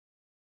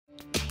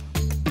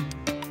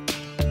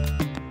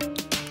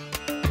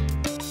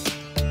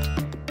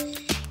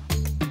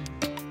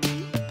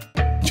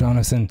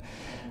Jonathan,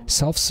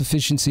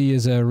 self-sufficiency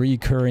is a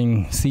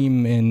recurring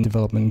theme in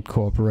development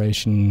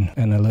cooperation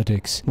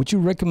analytics. Would you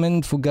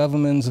recommend for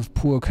governments of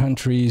poor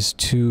countries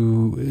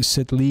to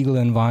set legal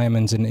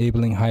environments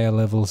enabling higher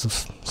levels of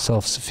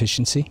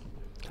self-sufficiency?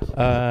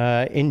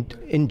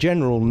 In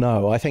general,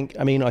 no. I think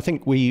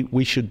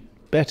we should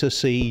better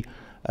see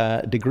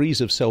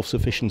degrees of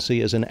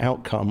self-sufficiency as an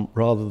outcome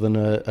rather than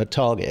a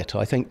target.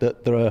 I think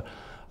that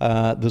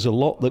there's a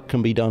lot that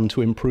can be done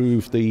to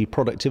improve the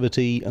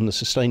productivity and the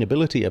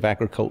sustainability of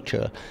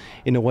agriculture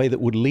in a way that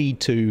would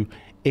lead to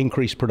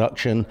increased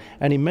production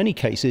and, in many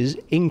cases,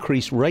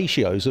 increased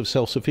ratios of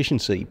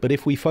self-sufficiency. But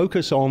if we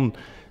focus on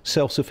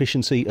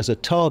self-sufficiency as a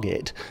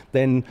target,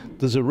 then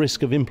there's a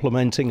risk of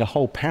implementing a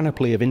whole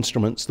panoply of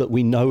instruments that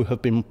we know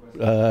have been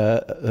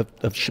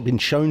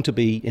shown to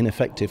be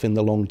ineffective in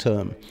the long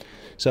term.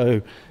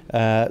 So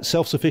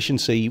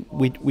self-sufficiency,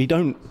 we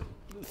don't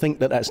think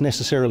that that's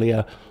necessarily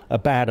a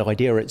bad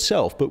idea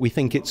itself, but we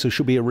think it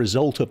should be a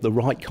result of the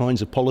right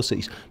kinds of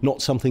policies,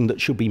 not something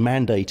that should be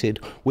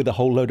mandated with a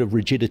whole load of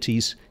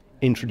rigidities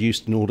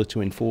introduced in order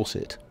to enforce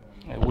it.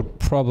 It would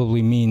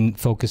probably mean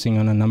focusing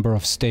on a number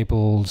of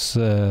staples,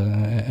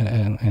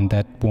 and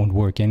that won't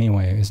work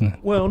anyway, isn't it?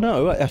 Well,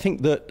 no, I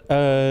think that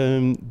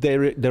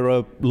there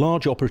are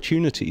large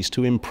opportunities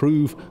to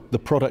improve the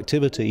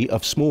productivity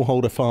of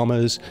smallholder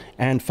farmers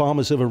and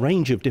farmers of a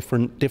range of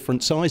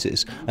different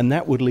sizes, and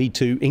that would lead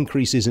to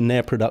increases in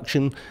their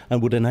production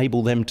and would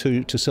enable them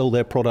to sell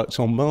their products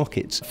on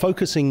markets.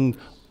 Focusing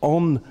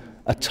on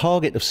a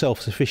target of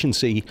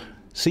self-sufficiency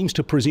seems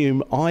to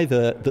presume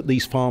either that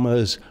these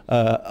farmers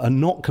are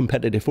not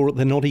competitive or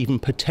they're not even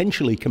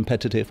potentially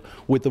competitive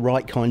with the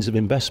right kinds of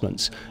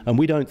investments. And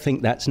we don't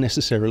think that's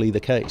necessarily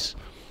the case.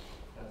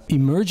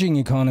 Emerging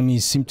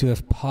economies seem to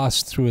have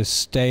passed through a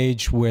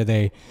stage where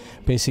they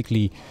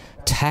basically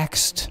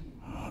taxed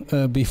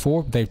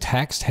before. They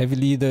taxed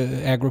heavily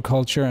the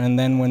agriculture, and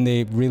then when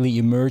they really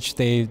emerged,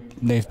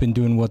 they've been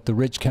doing what the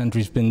rich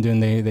countries been doing.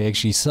 They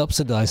actually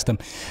subsidized them.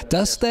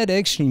 Does that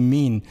actually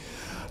mean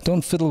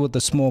don't fiddle with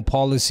the small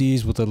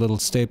policies with a little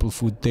staple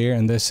food there,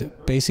 and this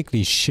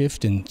basically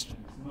shift and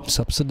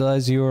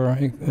subsidize your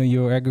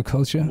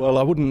agriculture? Well,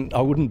 I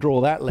wouldn't draw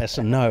that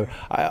lesson, no.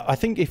 I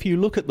think if you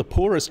look at the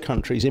poorest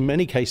countries, in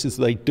many cases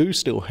they do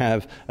still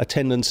have a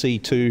tendency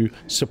to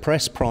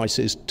suppress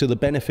prices to the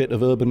benefit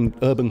of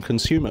urban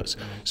consumers.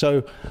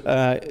 So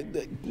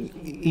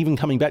even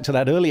coming back to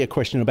that earlier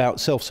question about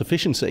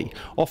self-sufficiency,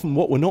 often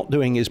what we're not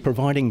doing is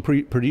providing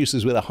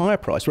producers with a higher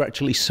price. We're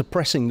actually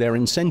suppressing their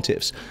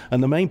incentives.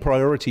 And the main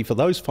priority for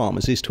those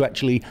farmers is to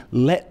actually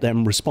let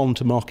them respond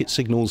to market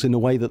signals in a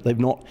way that they've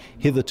not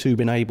hitherto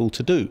been able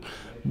to do.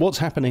 What's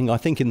happening, I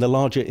think, in the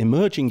larger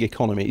emerging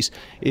economies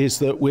is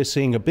that we're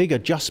seeing a big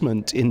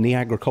adjustment in the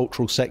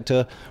agricultural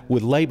sector,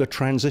 with labour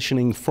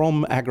transitioning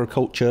from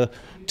agriculture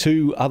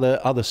to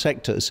other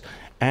sectors.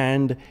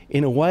 And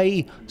in a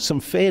way, some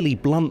fairly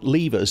blunt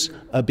levers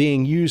are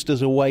being used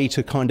as a way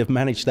to kind of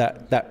manage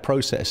that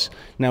process.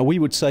 Now, we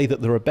would say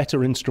that there are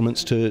better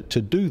instruments to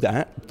do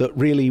that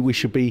really we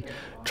should be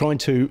trying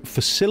to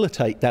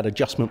facilitate that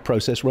adjustment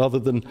process rather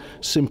than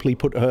simply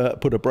put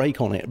a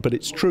brake on it. But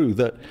it's true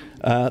that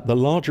the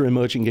larger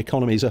emerging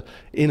economies are,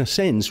 in a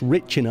sense,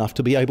 rich enough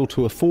to be able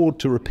to afford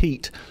to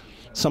repeat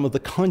some of the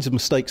kinds of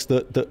mistakes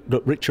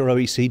that richer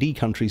OECD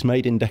countries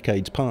made in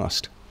decades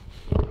past.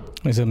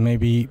 Is it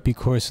maybe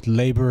because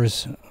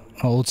laborers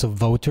are also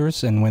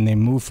voters, and when they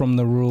move from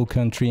the rural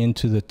country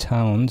into the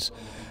towns,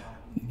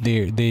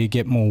 they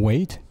get more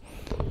weight?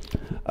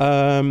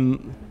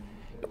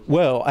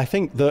 Well, I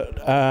think that,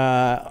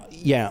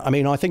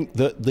 I think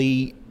that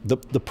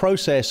the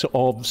process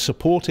of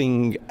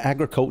supporting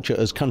agriculture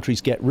as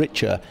countries get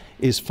richer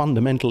is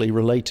fundamentally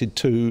related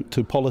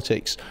to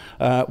politics.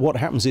 What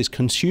happens is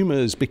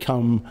consumers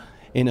become,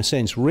 in a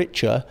sense,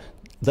 richer.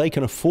 They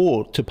can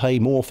afford to pay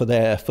more for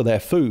their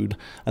food,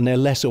 and they're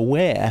less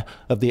aware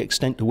of the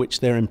extent to which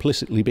they're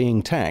implicitly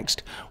being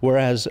taxed,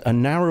 whereas a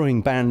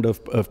narrowing band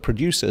of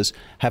producers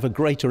have a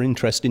greater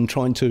interest in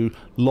trying to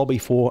lobby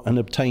for and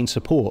obtain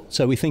support.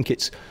 So we think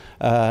it's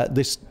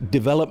this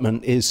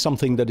development is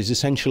something that is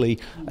essentially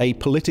a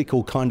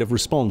political kind of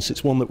response.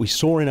 It's one that we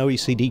saw in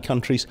OECD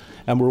countries,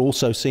 and we're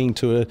also seeing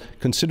to a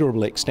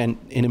considerable extent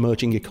in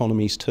emerging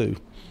economies too.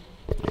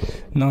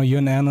 Now, you're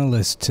an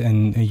analyst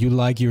and you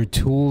like your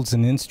tools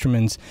and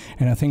instruments,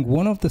 and I think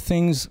one of the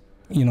things,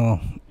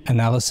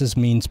 analysis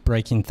means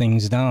breaking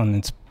things down.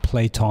 It's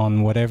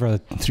Platon, whatever,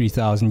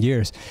 3,000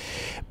 years.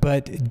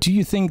 But do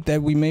you think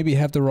that we maybe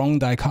have the wrong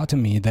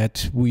dichotomy,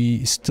 that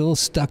we still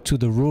stuck to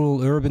the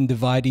rural-urban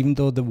divide, even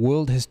though the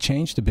world has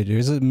changed a bit?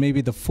 Is it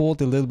maybe the fault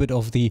a little bit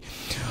of the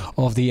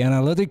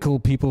analytical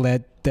people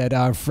that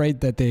are afraid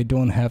that they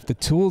don't have the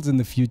tools in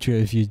the future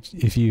if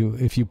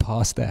you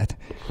pass that?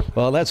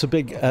 Well, that's a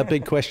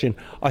big question.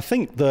 I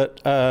think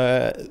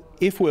that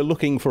if we're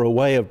looking for a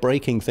way of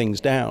breaking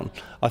things down,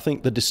 I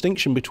think the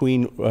distinction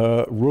between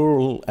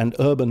rural and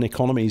urban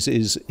economies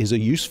is a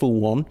useful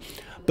one,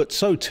 but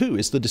so too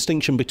is the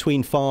distinction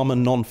between farm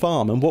and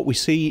non-farm. And what we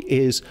see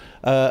is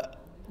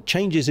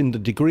changes in the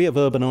degree of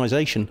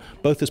urbanization,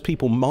 both as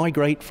people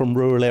migrate from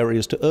rural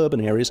areas to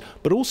urban areas,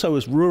 but also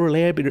as rural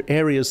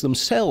areas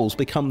themselves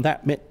become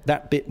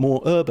that bit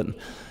more urban.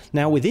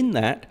 Now, within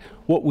that,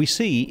 what we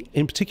see,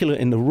 in particular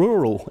in the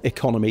rural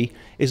economy,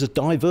 is a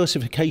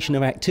diversification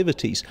of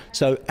activities.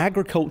 So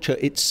agriculture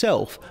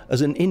itself,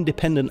 as an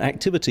independent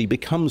activity,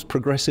 becomes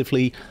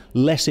progressively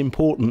less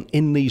important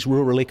in these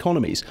rural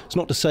economies. It's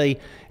not to say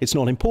it's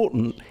not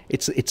important.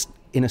 It's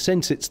in a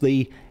sense, it's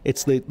the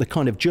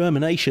kind of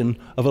germination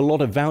of a lot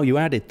of value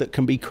added that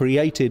can be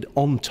created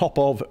on top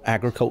of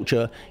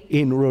agriculture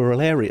in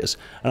rural areas.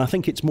 And I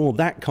think it's more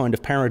that kind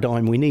of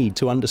paradigm we need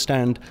to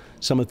understand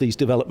some of these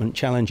development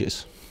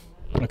challenges.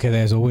 Okay,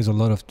 there's always a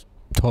lot of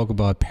talk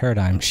about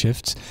paradigm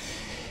shifts.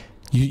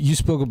 You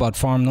spoke about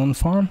farm,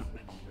 non-farm?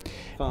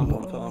 Farm,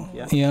 non-farm,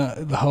 yeah.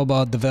 Yeah, how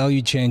about the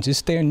value chains?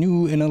 Is there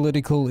new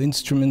analytical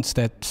instruments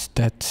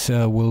that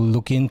will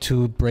look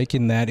into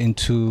breaking that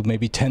into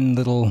maybe 10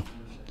 little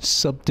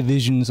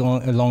subdivisions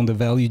along the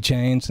value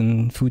chains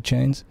and food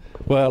chains?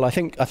 Well, I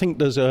think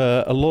there's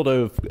a lot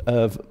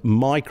of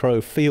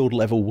micro field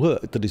level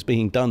work that is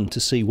being done to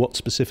see what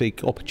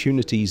specific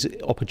opportunities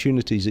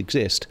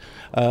exist.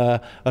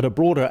 At a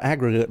broader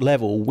aggregate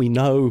level, we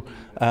know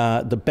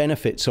the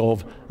benefits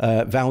of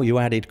value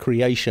added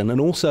creation,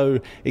 and also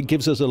it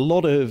gives us a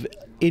lot of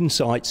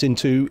insights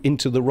into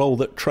the role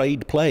that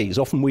trade plays.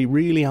 Often we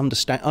really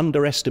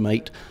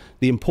underestimate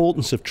the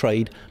importance of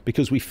trade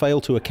because we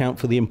fail to account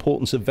for the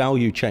importance of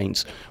value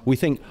chains. We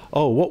think,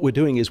 oh, what we're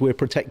doing is we're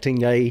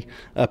protecting a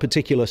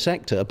particular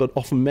sector, but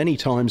often many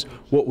times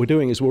what we're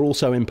doing is we're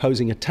also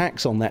imposing a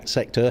tax on that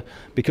sector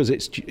because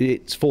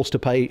it's forced to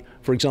pay,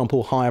 for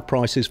example, higher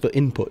prices for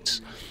inputs.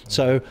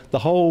 So the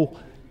whole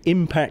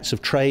impacts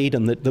of trade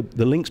and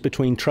the links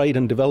between trade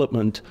and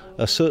development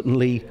are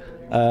certainly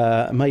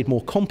made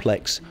more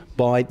complex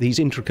by these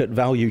intricate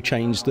value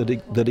chains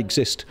that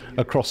exist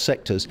across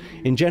sectors.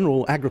 In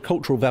general,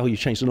 agricultural value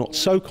chains are not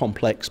so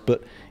complex,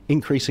 but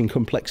increasing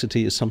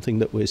complexity is something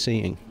that we're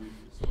seeing.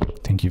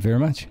 Thank you very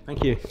much.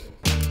 Thank you.